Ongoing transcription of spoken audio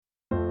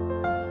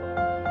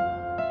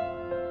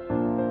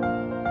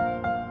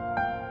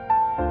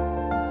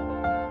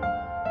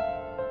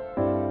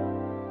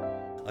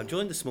I'm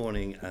joined this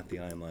morning at the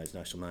IMI's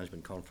National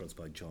Management Conference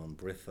by John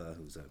Briffa,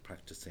 who's a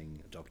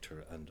practicing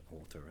doctor and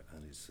author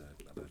and is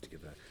about to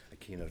give a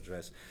keynote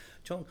address.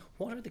 John,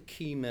 what are the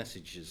key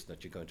messages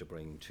that you're going to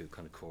bring to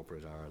kind of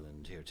corporate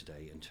Ireland here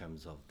today in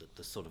terms of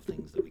the sort of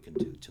things that we can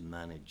do to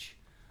manage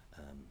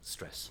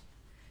stress?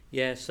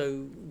 Yeah,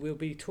 so we'll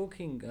be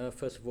talking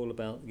first of all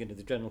about the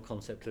general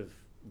concept of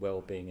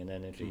well-being and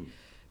energy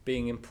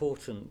being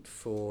important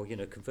for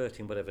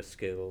converting whatever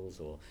skills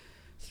or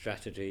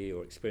strategy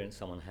or experience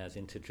someone has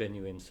into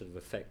genuine sort of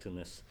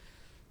effectiveness,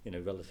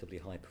 relatively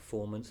high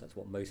performance. That's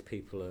what most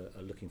people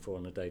are looking for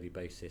on a daily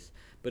basis,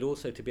 but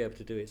also to be able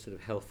to do it sort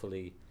of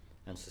healthily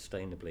and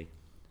sustainably.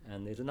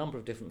 And there's a number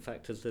of different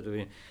factors that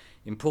are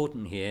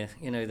important here.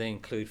 They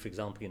include, for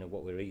example,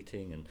 what we're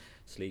eating and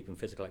sleep and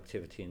physical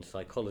activity and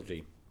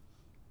psychology.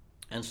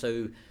 And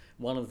so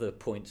one of the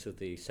points of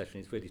the session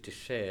is really to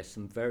share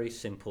some very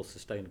simple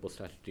sustainable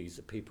strategies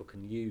that people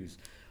can use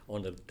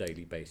on a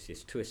daily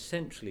basis to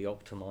essentially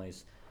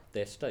optimize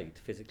their state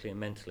physically and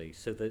mentally,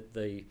 so that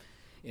they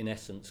in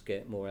essence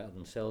get more out of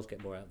themselves,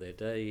 get more out of their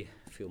day,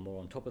 feel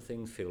more on top of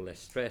things, feel less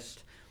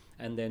stressed,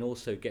 and then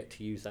also get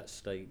to use that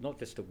state not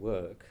just at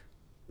work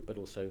but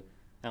also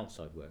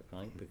outside work,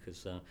 right?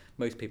 Because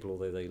most people,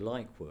 although they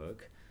like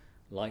work,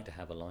 like to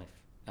have a life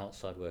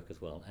outside work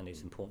as well, and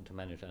it's important to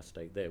manage our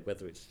state there,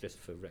 whether it's just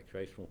for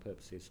recreational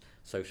purposes,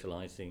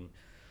 socializing,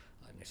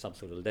 some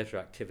sort of leisure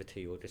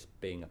activity, or just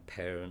being a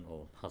parent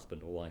or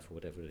husband or wife or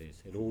whatever it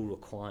is. It all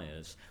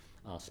requires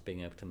us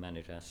being able to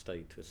manage our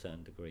state to a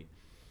certain degree.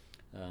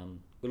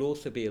 We'll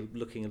also be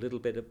looking a little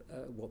bit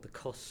at what the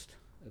cost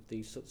of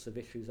these sorts of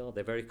issues are.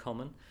 They're very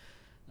common.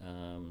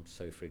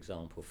 So, for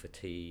example,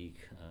 fatigue,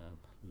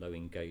 low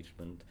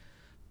engagement,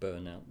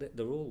 burnout,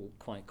 they're all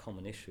quite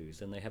common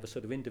issues, and they have a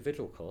sort of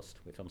individual cost,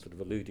 which I'm sort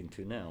of alluding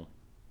to now,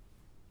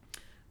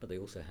 but they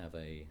also have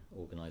a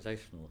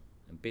organisational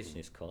and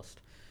business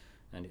cost,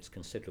 and it's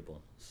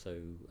considerable. So,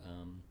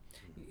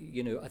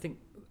 I think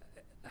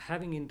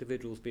having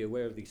individuals be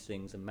aware of these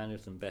things and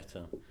manage them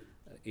better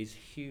is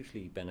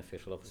hugely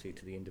beneficial, obviously,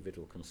 to the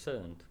individual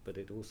concerned, but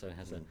it also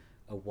has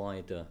a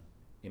wider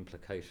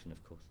implication,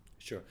 of course.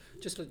 Sure.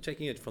 Just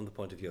taking it from the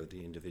point of view of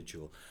the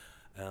individual,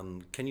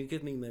 can you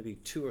give me maybe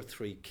 2 or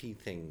 3 key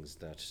things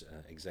that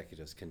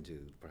executives can do,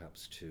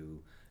 perhaps, to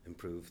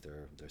improve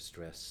their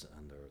stress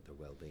and their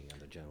well-being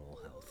and their general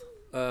health?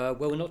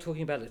 Well, we're not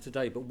talking about it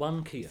today, but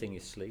one key thing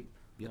is sleep,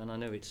 and I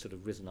know it's sort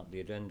of risen up the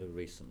agenda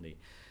recently.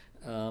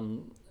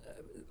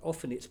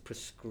 Often it's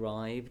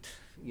prescribed,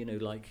 we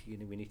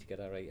need to get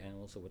our 8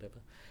 hours or whatever,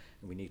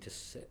 and we need to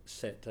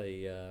set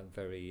a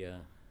very,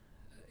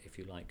 if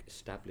you like,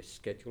 established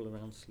schedule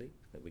around sleep,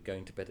 that we're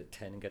going to bed at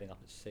 10 and getting up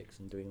at 6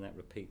 and doing that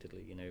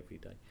repeatedly, every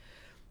day.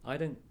 I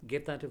don't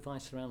give that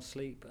advice around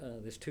sleep.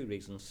 There's 2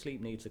 reasons. Sleep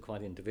needs are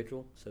quite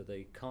individual, so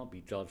they can't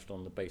be judged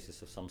on the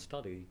basis of some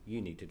study. You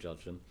need to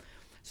judge them.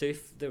 So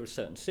if there are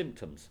certain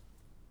symptoms,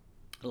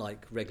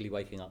 like regularly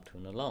waking up to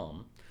an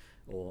alarm,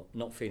 or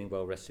not feeling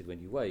well rested when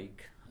you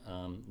wake,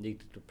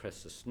 needing to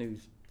press the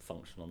snooze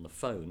function on the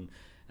phone,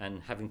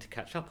 and having to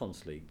catch up on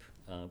sleep,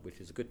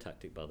 which is a good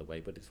tactic, by the way,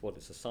 but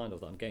it's a sign of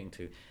that I'm getting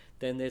to,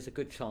 then there's a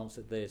good chance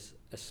that there's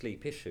a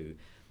sleep issue.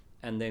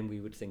 And then we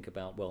would think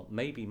about, well,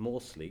 maybe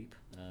more sleep,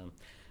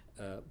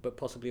 but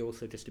possibly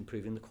also just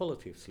improving the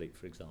quality of sleep,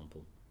 for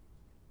example.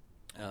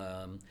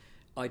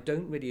 I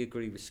don't really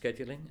agree with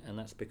scheduling, and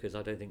that's because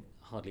I don't think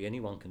hardly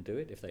anyone can do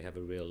it if they have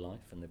a real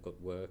life and they've got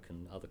work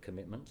and other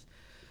commitments.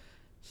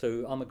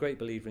 So I'm a great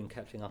believer in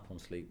catching up on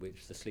sleep,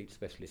 which the sleep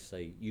specialists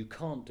say you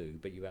can't do,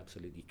 but you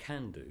absolutely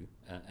can do,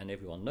 and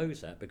everyone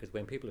knows that, because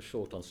when people are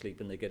short on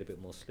sleep and they get a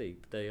bit more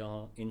sleep, they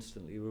are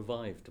instantly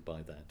revived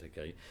by that,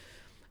 okay?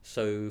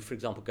 So, for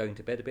example, going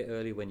to bed a bit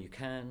early when you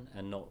can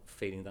and not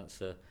feeling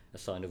that's a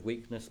sign of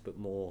weakness, but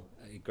more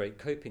a great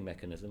coping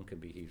mechanism, can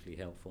be hugely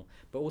helpful.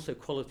 But also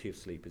quality of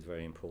sleep is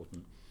very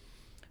important.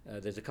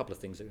 There's a couple of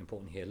things that are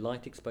important here.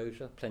 Light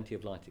exposure, plenty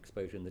of light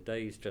exposure in the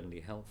day is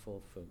generally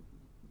helpful for,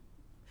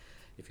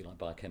 if you like,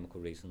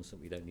 biochemical reasons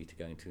that we don't need to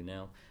go into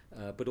now.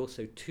 But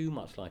also too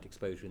much light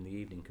exposure in the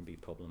evening can be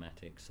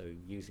problematic, so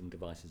using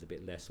devices a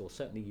bit less, or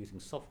certainly using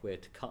software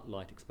to cut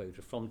light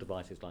exposure from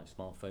devices like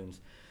smartphones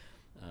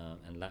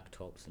and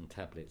laptops and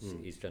tablets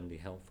is generally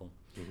helpful.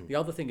 Mm-hmm. The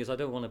other thing is, I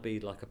don't want to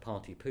be like a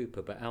party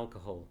pooper, but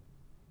alcohol,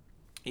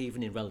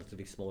 even in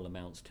relatively small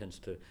amounts, tends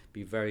to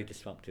be very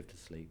disruptive to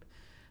sleep.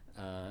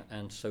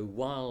 And so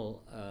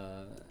while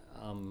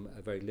I'm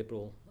a very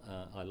liberal,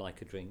 I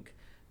like a drink,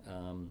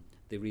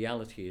 the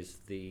reality is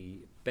the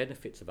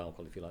benefits of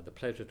alcohol, if you like, the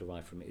pleasure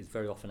derived from it, is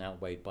very often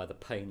outweighed by the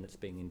pain that's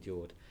being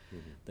endured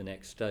the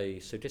next day.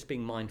 So just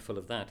being mindful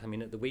of that. I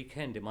mean, at the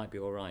weekend it might be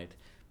all right,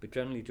 but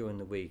generally during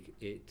the week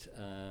it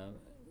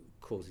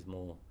causes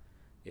more,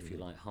 if you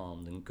like,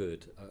 harm than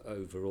good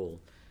overall.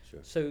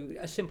 Sure. So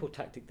a simple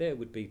tactic there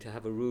would be to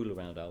have a rule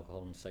around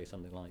alcohol and say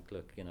something like,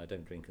 look, I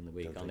don't drink in the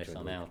week unless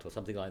I'm out, or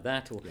something like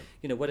that, or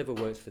whatever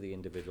works for the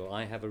individual.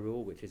 I have a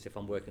rule, which is if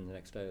I'm working the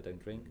next day, I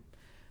don't drink.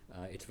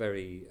 It's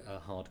very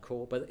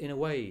hardcore, but in a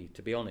way,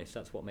 to be honest,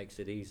 that's what makes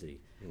it easy,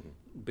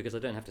 because I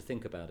don't have to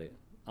think about it.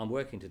 I'm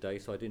working today,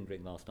 so I didn't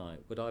drink last night.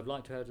 Would I have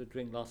liked to have had a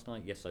drink last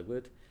night? Yes, I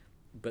would.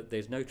 But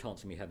there's no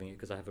chance of me having it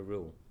because I have a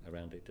rule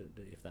around it,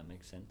 if that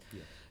makes sense.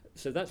 Yeah.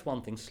 So that's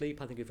one thing.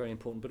 Sleep, I think, is very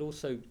important, but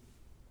also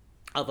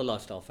other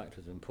lifestyle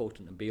factors are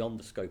important and beyond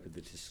the scope of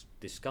the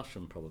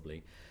discussion,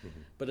 probably.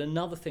 Mm-hmm. But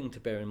another thing to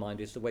bear in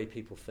mind is the way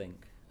people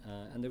think.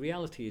 And the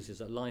reality is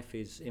that life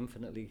is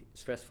infinitely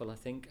stressful, I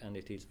think, and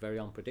it is very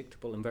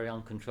unpredictable and very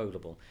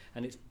uncontrollable.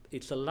 And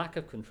it's a lack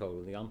of control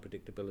and the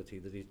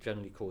unpredictability that is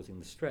generally causing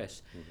the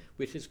stress,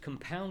 which is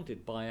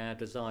compounded by our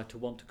desire to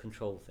want to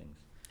control things.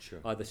 Sure.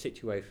 Either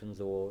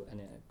situations or, and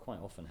it quite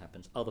often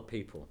happens, other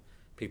people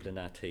in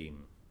our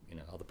team,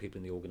 other people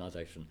in the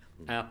organisation,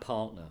 our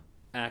partner,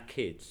 our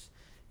kids.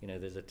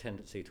 There's a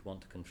tendency to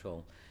want to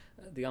control.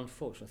 The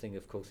unfortunate thing,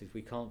 of course, is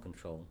we can't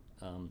control.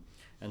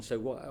 And so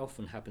what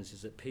often happens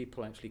is that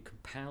people actually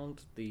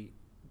compound the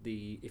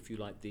if you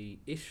like, the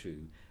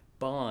issue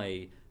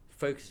by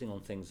focusing on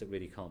things that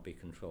really can't be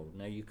controlled.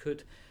 Now, you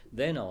could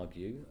then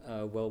argue,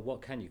 well,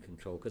 what can you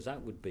control? Because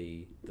that would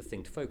be the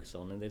thing to focus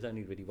on, and there's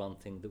only really one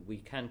thing that we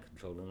can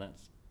control, and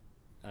that's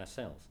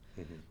ourselves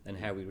and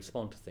how we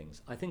respond to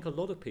things. I think a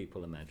lot of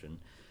people imagine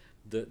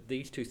that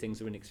these two things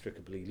are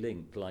inextricably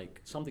linked. Like,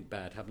 something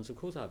bad happens, of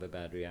course I have a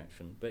bad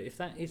reaction. But if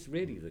that is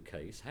really the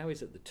case, how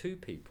is it that two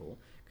people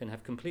can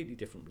have completely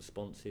different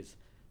responses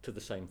to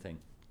the same thing?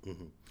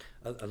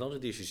 A lot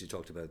of the issues you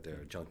talked about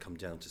there, John, come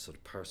down to sort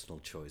of personal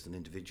choice, and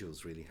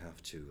individuals really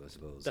have to, I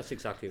suppose. That's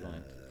exactly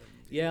right.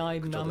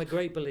 I'm a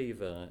great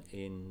believer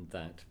in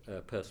that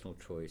personal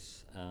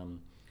choice.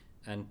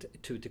 And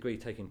to a degree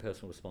taking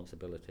personal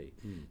responsibility.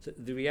 So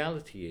the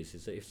reality is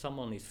that if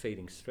someone is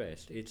feeling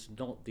stressed, it's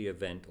not the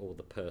event or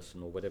the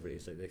person or whatever it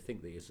is that they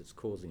think that is that's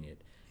causing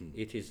it.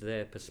 It is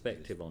their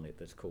perspective on it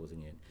that's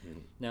causing it.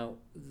 Now,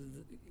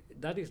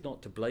 that is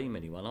not to blame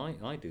anyone.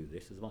 I do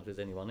this as much as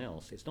anyone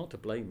else. It's not to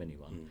blame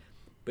anyone.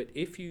 But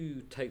if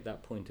you take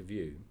that point of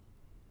view,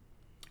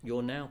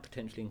 you're now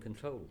potentially in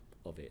control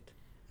of it.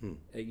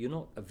 You're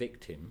not a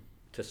victim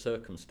to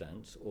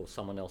circumstance or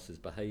someone else's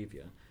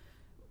behaviour.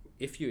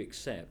 If you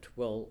accept,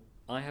 well,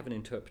 I have an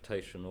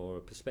interpretation or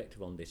a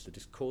perspective on this that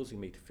is causing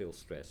me to feel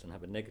stress and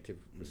have a negative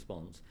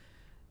response,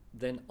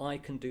 then I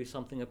can do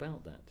something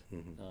about that.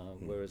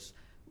 Whereas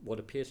what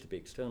appears to be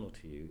external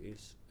to you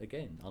is,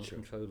 again,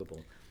 uncontrollable.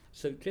 Sure.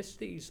 So just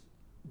these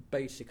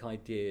basic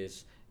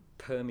ideas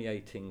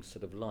permeating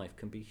sort of life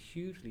can be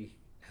hugely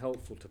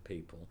helpful to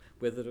people,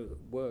 whether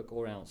at work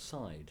or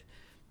outside,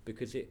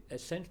 because it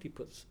essentially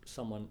puts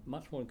someone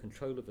much more in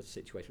control of a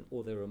situation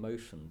or their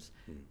emotions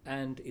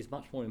and is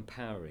much more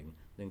empowering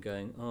than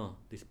going, oh,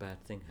 this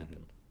bad thing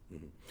happened.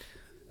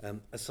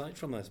 Aside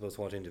from, I suppose,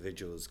 what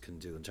individuals can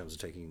do in terms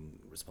of taking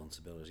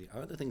responsibility,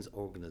 are there things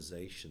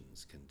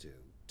organisations can do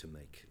to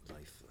make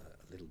life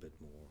a little bit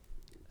more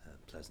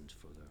pleasant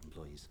for their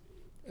employees?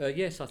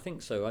 Yes, I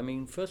think so. I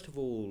mean, first of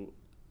all,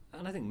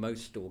 and I think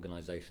most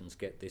organisations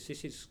get this,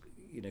 this is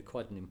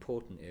quite an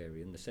important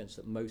area in the sense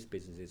that most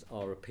businesses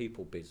are a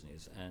people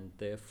business, and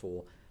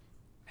therefore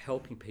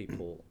helping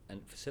people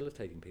and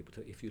facilitating people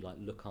to, if you like,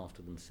 look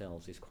after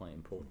themselves is quite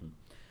important.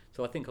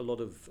 So I think a lot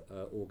of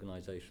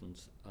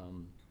organisations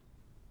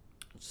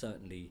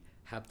certainly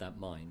have that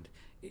mind.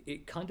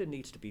 It kind of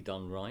needs to be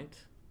done right.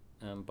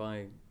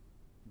 By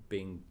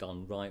being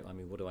done right, I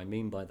mean, what do I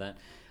mean by that?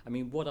 I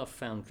mean, what I've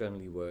found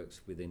generally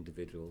works with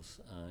individuals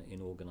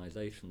in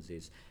organisations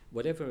is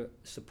whatever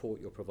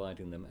support you're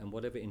providing them and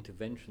whatever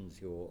interventions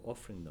you're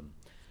offering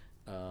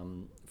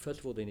them, first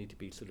of all, they need to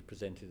be sort of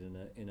presented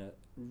in a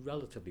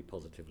relatively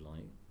positive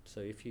light.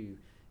 So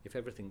if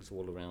everything's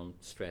all around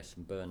stress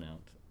and burnout,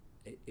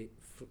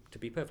 to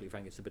be perfectly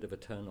frank, it's a bit of a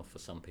turn-off for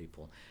some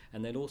people.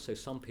 And then also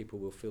some people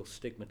will feel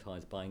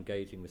stigmatised by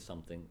engaging with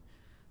something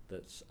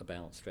that's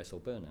about stress or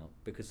burnout,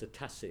 because the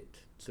tacit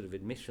sort of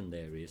admission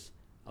there is,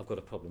 I've got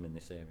a problem in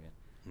this area.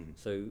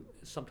 So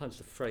sometimes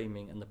the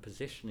framing and the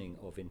positioning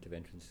of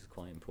interventions is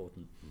quite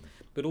important.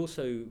 But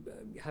also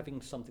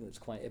having something that's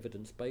quite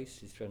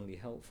evidence-based is generally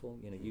helpful,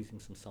 using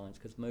some science,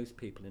 because most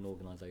people in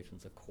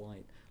organisations are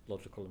quite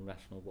logical and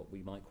rational, what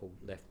we might call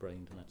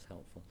left-brained, and that's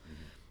helpful.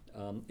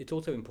 It's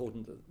also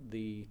important that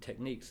the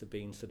techniques have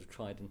been sort of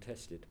tried and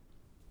tested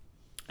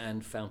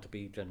and found to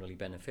be generally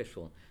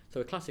beneficial.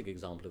 So a classic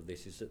example of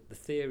this is that the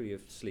theory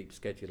of sleep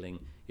scheduling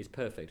is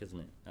perfect, isn't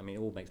it? I mean, it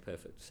all makes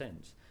perfect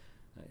sense.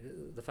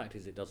 The fact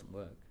is it doesn't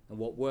work. And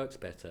what works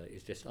better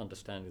is just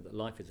understanding that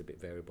life is a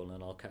bit variable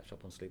and I'll catch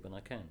up on sleep when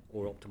I can,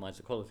 or optimise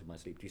the quality of my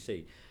sleep. Do you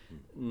see?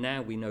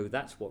 Now we know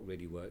that's what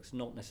really works,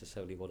 not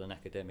necessarily what an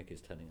academic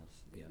is telling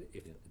us,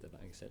 if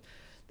that makes sense.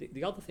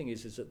 The other thing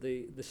is that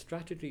the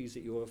strategies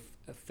that you're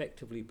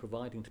effectively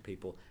providing to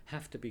people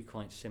have to be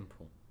quite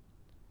simple,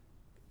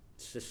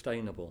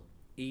 sustainable,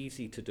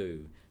 easy to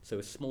do. So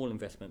a small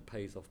investment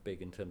pays off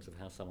big in terms of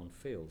how someone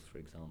feels, for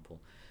example.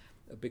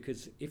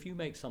 Because if you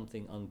make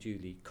something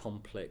unduly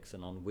complex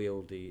and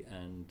unwieldy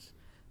and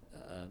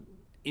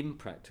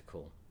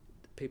impractical,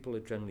 people are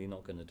generally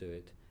not going to do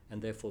it,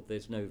 and therefore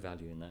there's no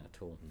value in that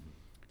at all.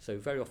 So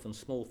very often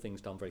small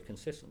things done very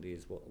consistently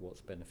is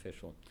what's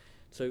beneficial.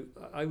 So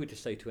I would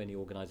just say to any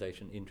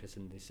organisation interested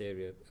in this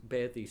area,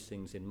 bear these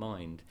things in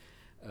mind,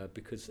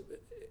 because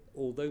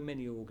although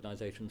many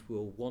organisations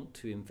will want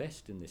to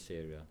invest in this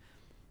area,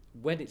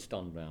 when it's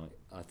done right,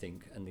 I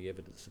think, and the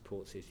evidence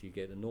supports this, you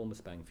get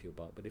enormous bang for your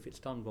buck. But if it's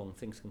done wrong,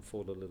 things can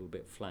fall a little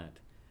bit flat.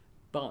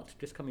 But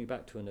just coming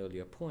back to an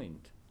earlier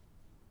point,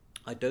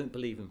 I don't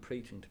believe in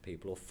preaching to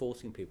people or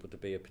forcing people to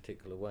be a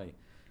particular way.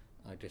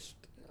 I just,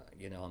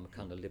 I'm a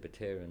kind of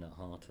libertarian at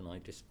heart, and I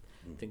just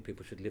think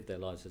people should live their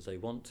lives as they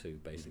want to,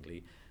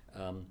 basically.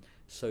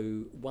 So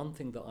one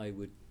thing that I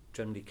would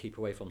generally keep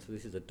away from, so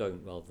this is a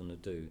don't rather than a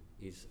do,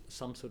 is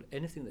some sort of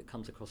anything that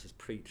comes across as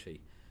preachy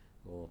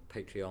or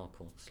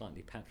patriarchal,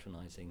 slightly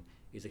patronising,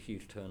 is a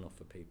huge turn-off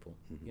for people.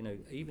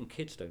 Even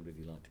kids don't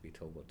really like to be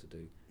told what to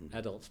do.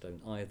 Adults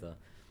don't either.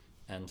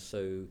 And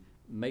so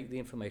make the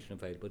information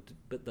available,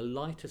 but the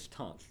lightest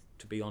touch,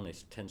 to be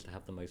honest, tends to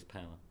have the most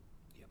power.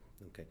 Yeah,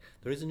 okay.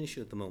 There is an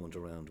issue at the moment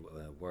around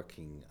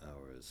working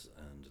hours,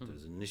 and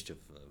there's an initiative,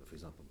 for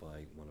example,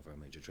 by one of our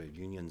major trade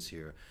unions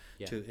here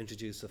to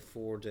introduce a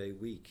 4-day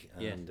week,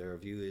 and their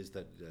view is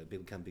that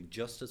people can be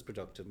just as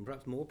productive and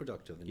perhaps more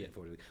productive in a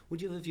 4-day week.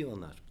 Would you have a view on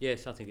that?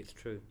 Yes, I think it's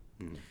true.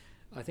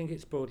 I think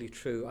it's broadly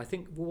true. I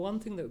think one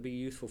thing that would be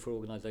useful for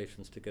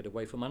organisations to get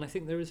away from, and I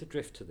think there is a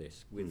drift to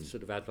this with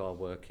sort of agile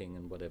working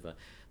and whatever,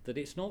 that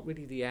it's not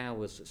really the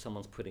hours that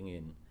someone's putting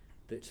in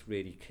that's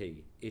really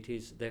key. It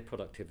is their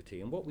productivity.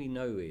 And what we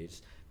know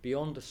is,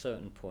 beyond a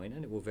certain point,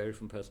 and it will vary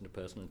from person to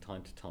person and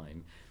time to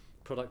time,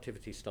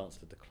 productivity starts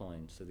to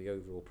decline, so the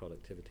overall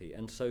productivity.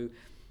 And so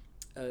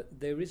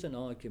there is an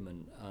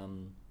argument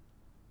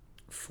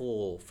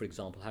for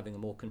example, having a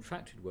more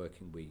contracted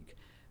working week,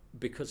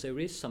 because there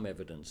is some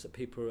evidence that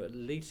people are at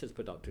least as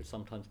productive,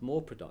 sometimes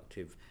more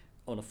productive,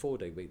 on a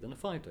 4-day week than a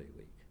 5-day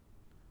week.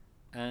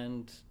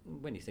 And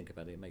when you think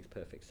about it, it makes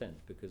perfect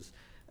sense, because,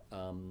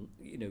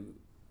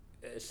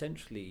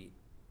 essentially,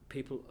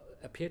 people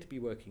appear to be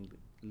working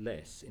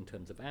less in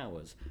terms of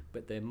hours,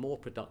 but they're more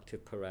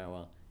productive per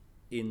hour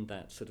in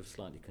that sort of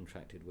slightly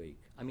contracted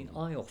week. I mean,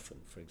 I often,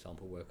 for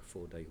example, work a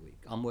 4-day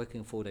week. I'm working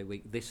a 4-day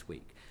week this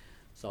week.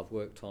 So I've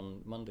worked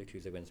on Monday,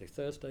 Tuesday, Wednesday,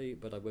 Thursday,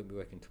 but I won't be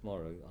working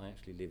tomorrow. I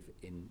actually live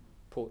in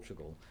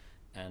Portugal,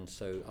 and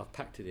so I've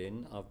packed it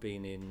in. I've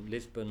been in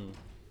Lisbon,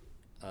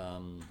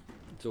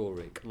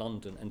 Zurich,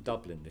 London and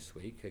Dublin this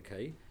week,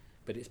 okay?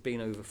 But it's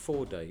been over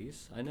 4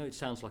 days. I know it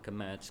sounds like a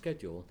mad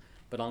schedule,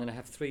 but I'm going to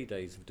have 3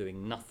 days of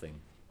doing nothing,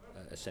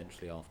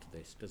 essentially, after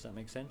this. Does that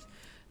make sense?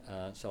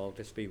 So I'll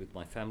just be with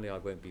my family. I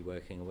won't be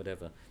working or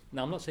whatever.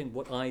 Now, I'm not saying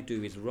what I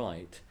do is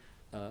right,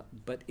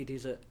 but it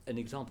is an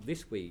example.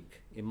 This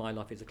week in my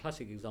life is a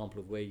classic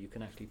example of where you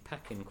can actually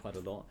pack in quite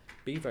a lot,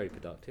 be very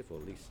productive, or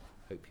at least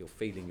hope you're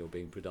feeling you're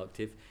being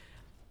productive,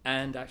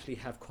 and actually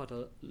have quite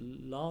a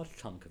large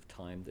chunk of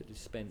time that is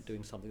spent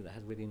doing something that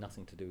has really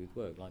nothing to do with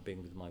work, like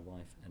being with my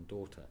wife and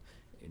daughter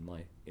in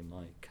my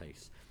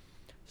case.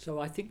 So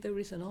I think there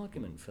is an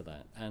argument for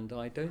that, and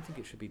I don't think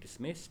it should be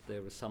dismissed.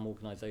 There are some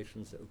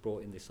organisations that have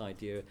brought in this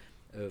idea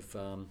of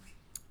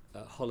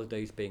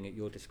holidays being at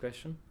your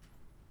discretion.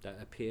 That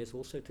appears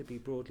also to be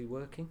broadly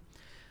working.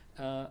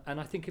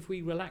 And I think if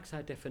we relax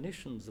our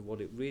definitions of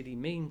what it really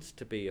means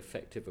to be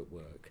effective at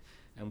work,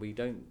 and we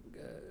don't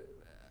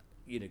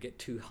get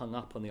too hung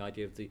up on the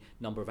idea of the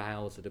number of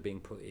hours that are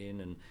being put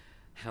in and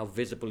how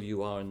visible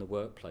you are in the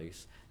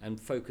workplace, and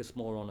focus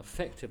more on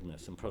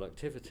effectiveness and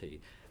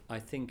productivity, I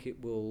think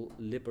it will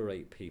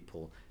liberate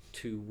people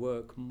to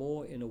work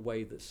more in a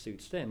way that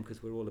suits them,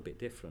 because we're all a bit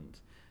different,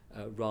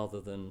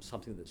 rather than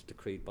something that's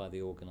decreed by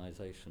the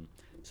organisation.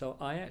 So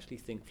I actually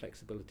think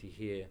flexibility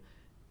here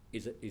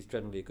is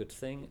generally a good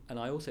thing, and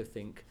I also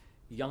think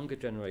younger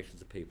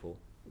generations of people,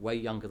 way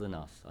younger than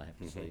us, I have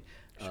to say,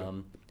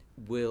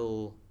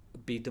 will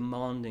be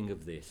demanding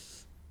of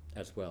this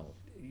as well.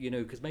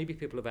 Because maybe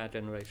people of our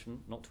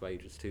generation, not to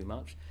age us too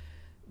much,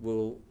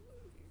 would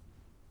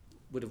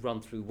have run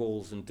through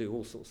walls and do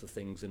all sorts of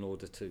things in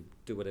order to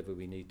do whatever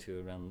we need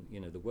to around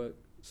the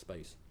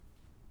workspace.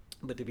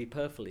 But to be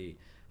perfectly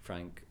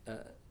frank,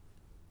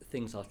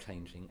 things are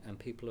changing, and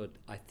people are,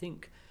 I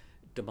think,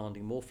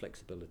 demanding more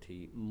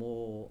flexibility,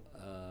 more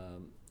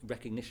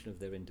recognition of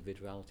their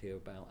individuality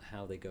about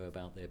how they go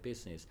about their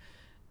business.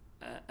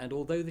 And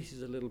although this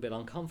is a little bit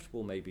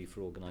uncomfortable maybe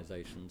for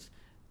organisations,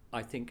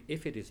 I think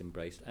if it is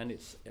embraced and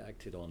it's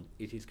acted on,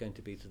 it is going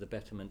to be to the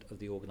betterment of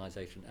the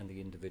organisation and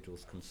the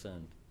individuals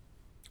concerned.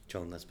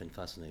 John, that's been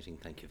fascinating.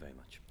 Thank you very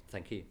much.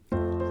 Thank you.